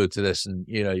started to allude to this, and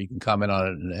you can comment on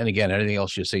it. And again, anything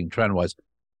else you're seeing trend-wise,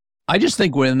 I just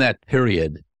think we're in that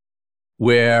period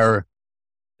where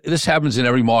this happens in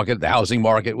every market, the housing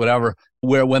market, whatever,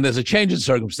 where when there's a change in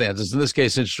circumstances, in this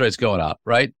case, interest rates going up,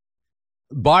 right?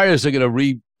 Buyers are going to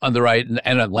re-underwrite,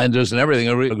 and lenders and everything,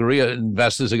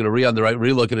 investors are going to re-underwrite,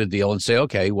 relook at a deal and say,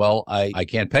 okay, well, I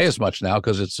can't pay as much now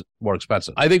because it's more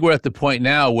expensive. I think we're at the point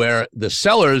now where the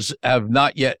sellers have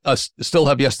not yet, still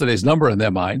have yesterday's number in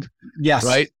their mind. Yes.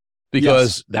 Right?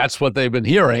 Because that's what they've been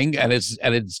hearing, and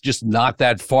it's just not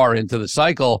that far into the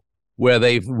cycle where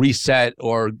they've reset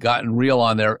or gotten real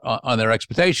on their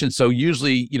expectations. So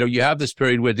usually, you have this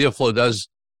period where deal flow does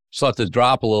start to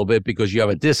drop a little bit because you have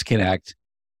a disconnect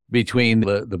between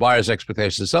the buyer's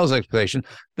expectation and the seller's expectation.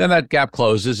 Then that gap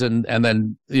closes, and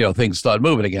then things start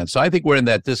moving again. So I think we're in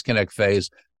that disconnect phase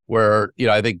where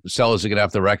I think sellers are going to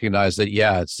have to recognize that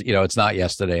it's not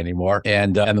yesterday anymore,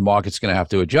 and the market's going to have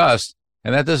to adjust.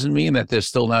 And that doesn't mean that there's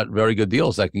still not very good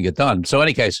deals that can get done. So in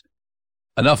any case,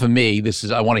 enough of me.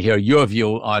 I want to hear your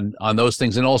view on those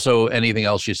things, and also anything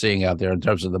else you're seeing out there in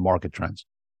terms of the market trends.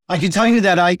 I can tell you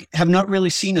that I have not really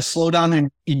seen a slowdown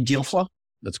in deal flow.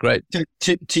 That's great.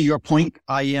 To your point,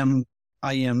 I am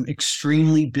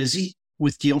extremely busy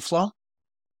with deal flow.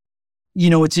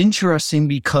 It's interesting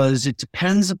because it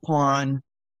depends upon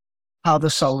how the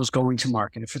seller is going to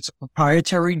market. If it's a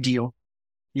proprietary deal,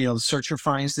 the searcher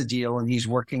finds the deal and he's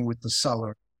working with the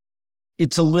seller.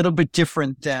 It's a little bit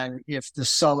different than if the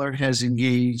seller has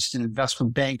engaged an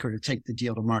investment banker to take the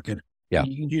deal to market. Yeah.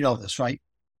 You know this, right?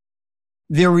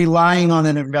 They're relying on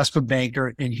an investment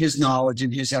banker and his knowledge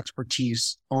and his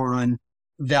expertise on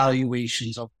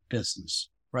valuations of business,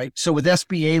 right? So with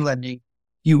SBA lending,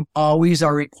 you always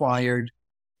are required,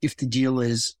 if the deal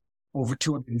is over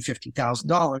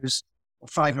 $250,000 or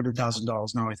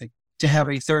 $500,000 now, I think, to have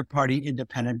a third-party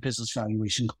independent business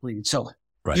valuation completed. So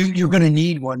right. You're going to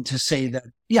need one to say that,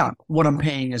 yeah, what I'm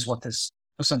paying is what this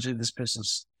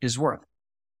business is worth.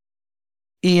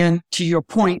 And to your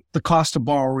point, the cost of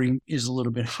borrowing is a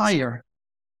little bit higher.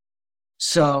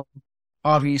 So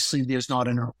obviously there's not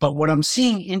enough. But what I'm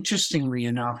seeing, interestingly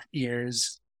enough,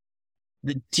 is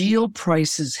the deal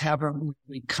prices haven't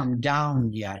really come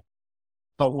down yet.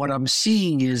 But what I'm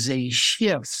seeing is a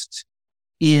shift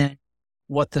in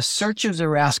what the searchers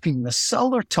are asking the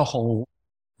seller to hold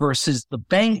versus the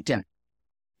bank debt.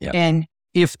 Yep. And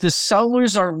if the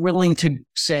sellers are willing to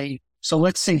say, so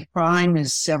let's say prime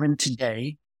is 7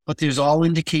 today, but there's all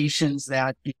indications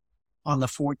that on the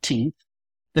 14th,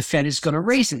 the Fed is going to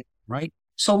raise it, right?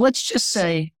 So let's just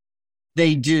say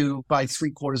they do by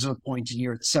 3/4 of a point a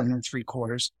year at 7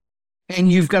 3/4,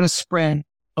 and you've got a spread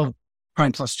of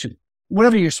prime plus 2,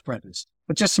 whatever your spread is,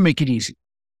 but just to make it easy.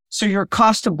 So your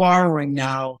cost of borrowing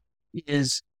now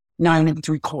is 9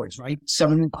 3/4, right?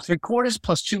 7 3/4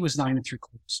 plus 2 is 9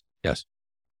 3/4. Yes.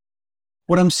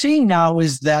 What I'm seeing now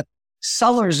is that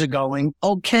sellers are going,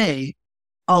 okay,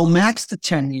 I'll max the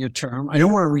 10-year term. I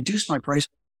don't want to reduce my price,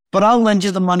 but I'll lend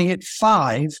you the money at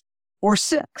 5 or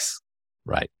 6.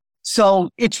 Right.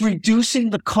 So it's reducing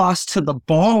the cost to the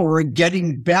borrower,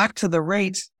 getting back to the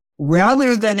rates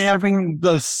rather than having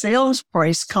the sales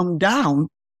price come down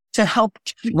to help,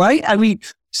 right? I mean,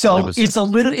 so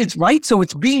 100%. it's right. So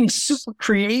it's being super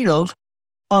creative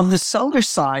on the seller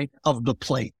side of the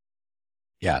plate.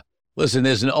 Yeah. Listen,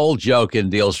 there's an old joke in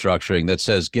deal structuring that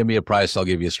says, give me a price, I'll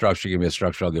give you a structure. Give me a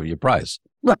structure, I'll give you a price.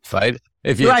 Right?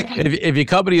 If your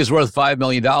company is worth $5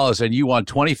 million and you want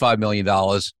 $25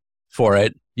 million for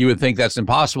it, you would think that's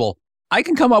impossible. I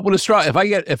can come up with a structure.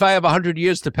 If I have 100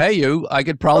 years to pay you, I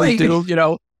could probably do,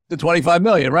 the 25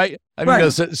 million, right? I mean,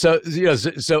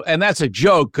 so, and that's a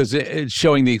joke because it's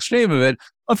showing the extreme of it.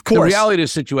 Of course. The reality of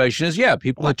the situation is,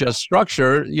 people that just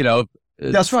structure,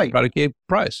 that's right. Try to keep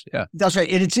price. Yeah. That's right.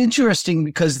 And it's interesting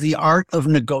because the art of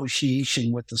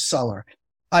negotiation with the seller,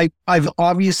 I've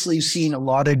obviously seen a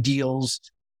lot of deals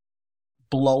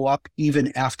blow up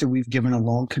even after we've given a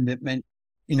loan commitment,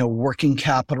 working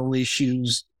capital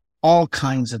issues, all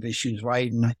kinds of issues,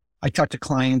 right? And I talk to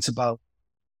clients about,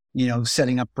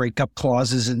 setting up breakup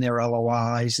clauses in their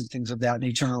LOIs and things of that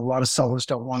nature. And a lot of sellers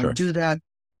don't want to do that.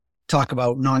 Talk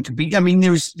about non-compete. I mean,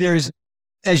 there's,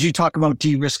 as you talk about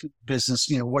de-risking business,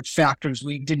 what factors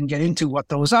we didn't get into, what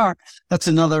those are. That's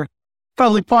another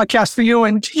probably podcast for you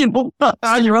and,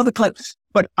 on your other clips.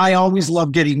 But I always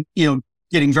love getting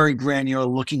very granular,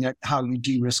 looking at how you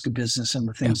de-risk a business and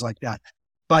the things like that.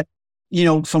 But,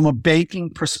 from a banking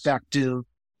perspective,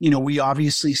 we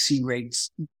obviously see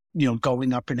rates,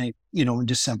 going up in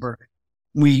December.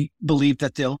 We believe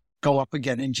that they'll go up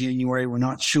again in January. We're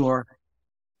not sure.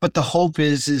 But the hope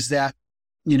is that,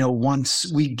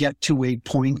 once we get to a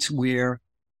point where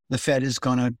the Fed is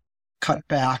going to cut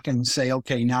back and say,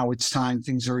 okay, now it's time,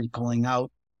 things are equaling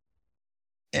out.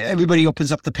 Everybody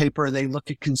opens up the paper. They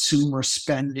look at consumer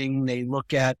spending. They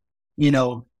look at,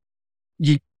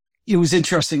 it was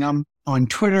interesting. I'm on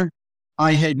Twitter.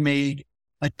 I had made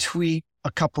a tweet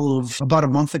about a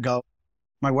month ago.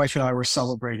 My wife and I were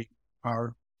celebrating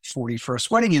our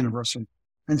 41st wedding anniversary.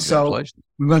 And so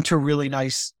we went to a really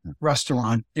nice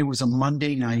restaurant. It was a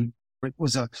Monday night. It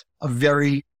was a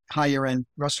very higher end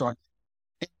restaurant.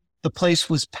 The place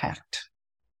was packed.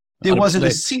 There wasn't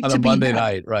a seat to be had. On a Monday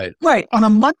night, right. Right. On a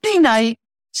Monday night,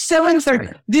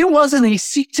 7:30, there wasn't a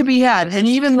seat to be had. And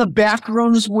even the back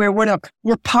rooms were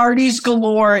parties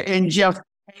galore. And Jeff,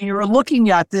 you're looking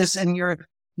at this and you're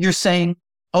saying,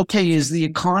 okay, is the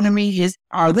economy,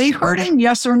 are they hurting?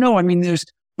 Yes or no? I mean, there's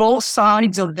both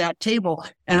sides of that table.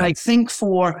 And I think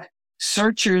for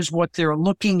searchers, what they're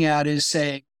looking at is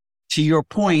saying, to your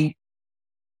point,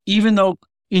 even though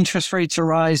interest rates are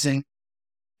rising,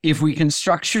 if we can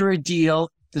structure a deal,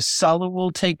 the seller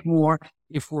will take more.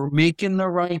 If we're making the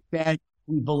right bet,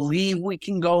 we believe we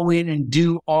can go in and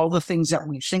do all the things that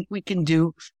we think we can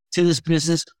do to this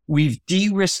business. We've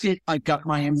de-risked it. I've got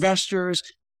my investors.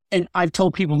 And I've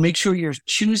told people, make sure you're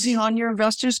choosing on your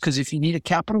investors, because if you need a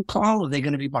capital call, are they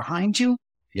going to be behind you?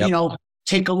 Yep.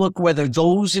 take a look whether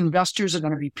those investors are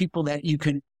going to be people that you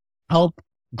can help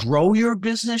grow your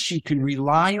business, you can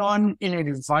rely on in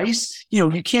advice. You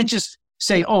can't just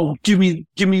say, oh, give me,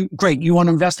 great. You want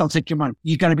to invest? I'll take your money.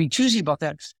 You got to be choosy about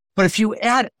that. But if you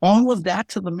add all of that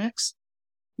to the mix,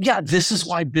 yeah, this is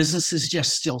why business is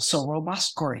just still so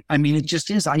robust, Corey. I mean, it just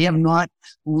is. I have not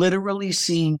literally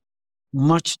seen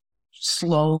much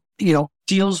slow,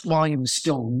 deals volume is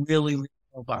still really, really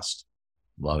robust.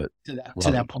 Love it.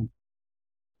 To that point.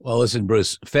 Well, listen,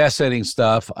 Bruce, fascinating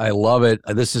stuff. I love it.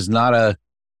 This is not a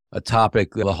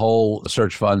topic, the whole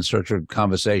search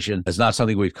conversation is not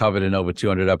something we've covered in over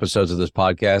 200 episodes of this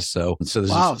podcast. So this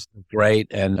is great.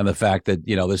 And the fact that,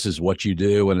 this is what you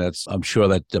do. And I'm sure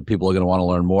that people are going to want to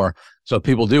learn more. So if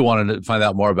people do want to find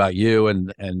out more about you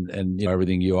and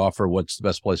everything you offer, what's the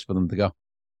best place for them to go?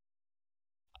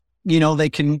 They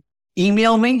can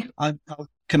email me.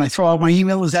 Can I throw out my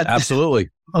email? Is that absolutely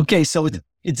okay? So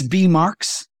it's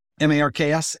bmarks,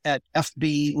 MARKS at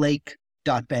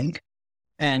fblake.bank.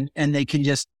 And they can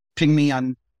just ping me.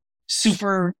 I'm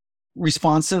super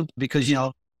responsive because,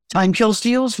 time kills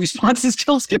deals, responses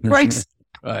kills price.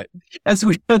 Right. As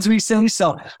we say.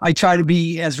 So I try to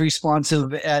be as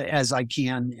responsive as I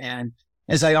can. And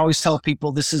as I always tell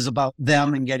people, this is about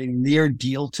them and getting their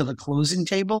deal to the closing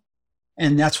table.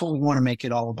 And that's what we want to make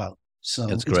it all about. So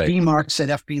that's it's great. bmarks at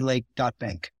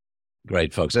fblake.bank.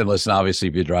 Great, folks. And listen, obviously,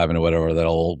 if you're driving or whatever,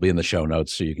 that'll all be in the show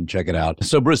notes so you can check it out.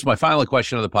 So, Bruce, my final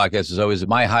question of the podcast is always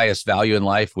my highest value in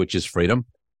life, which is freedom.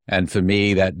 And for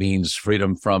me, that means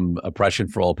freedom from oppression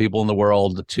for all people in the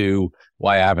world to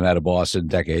why I haven't had a boss in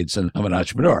decades and I'm an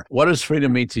entrepreneur. What does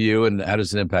freedom mean to you and how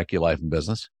does it impact your life and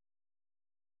business?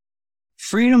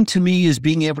 Freedom to me is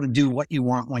being able to do what you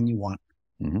want when you want.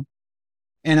 Mm-hmm.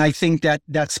 And I think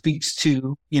that speaks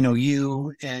to,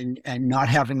 you and not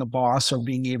having a boss or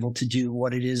being able to do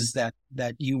what it is that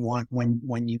you want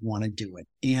when you want to do it.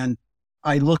 And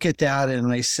I look at that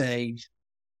and I say,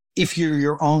 if you're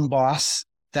your own boss,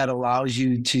 that allows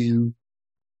you to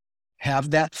have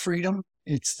that freedom.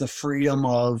 It's the freedom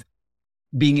of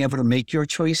being able to make your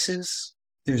choices.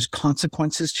 There's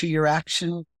consequences to your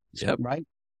action. Yep. Right?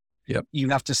 Yep. You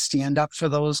have to stand up for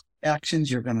those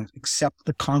actions. You're going to accept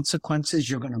the consequences.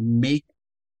 You're going to make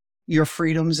your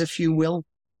freedoms, if you will.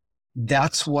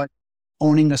 That's what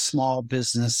owning a small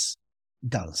business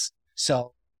does.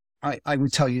 So I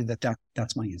would tell you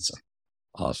that's my answer.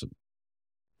 Awesome.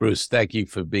 Bruce, thank you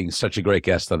for being such a great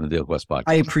guest on the DealQuest podcast.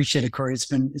 I appreciate it, Corey. It's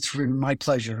been my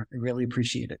pleasure. I really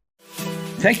appreciate it.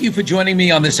 Thank you for joining me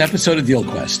on this episode of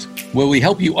DealQuest, where we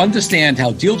help you understand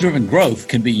how deal-driven growth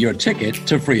can be your ticket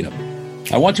to freedom.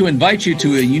 I want to invite you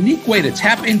to a unique way to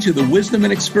tap into the wisdom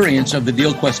and experience of the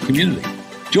DealQuest community.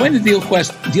 Join the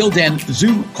DealQuest Deal Den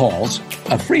Zoom calls,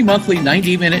 a free monthly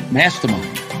 90-minute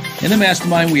mastermind. In the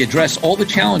mastermind, we address all the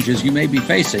challenges you may be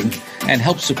facing and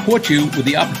help support you with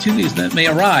the opportunities that may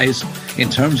arise in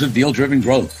terms of deal-driven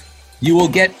growth. You will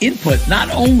get input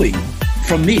not only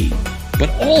from me,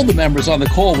 but all the members on the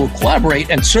call will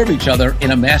collaborate and serve each other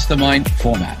in a mastermind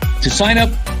format. To sign up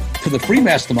for the free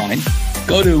mastermind,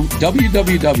 go to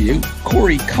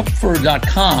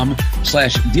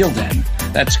www.corykupfer.com/dealden.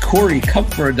 That's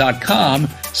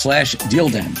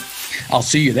corykupfer.com/dealden. I'll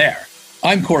see you there.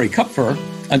 I'm Corey Kupfer.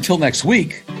 Until next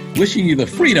week, wishing you the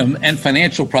freedom and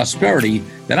financial prosperity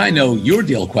that I know your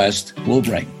DealQuest will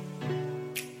bring.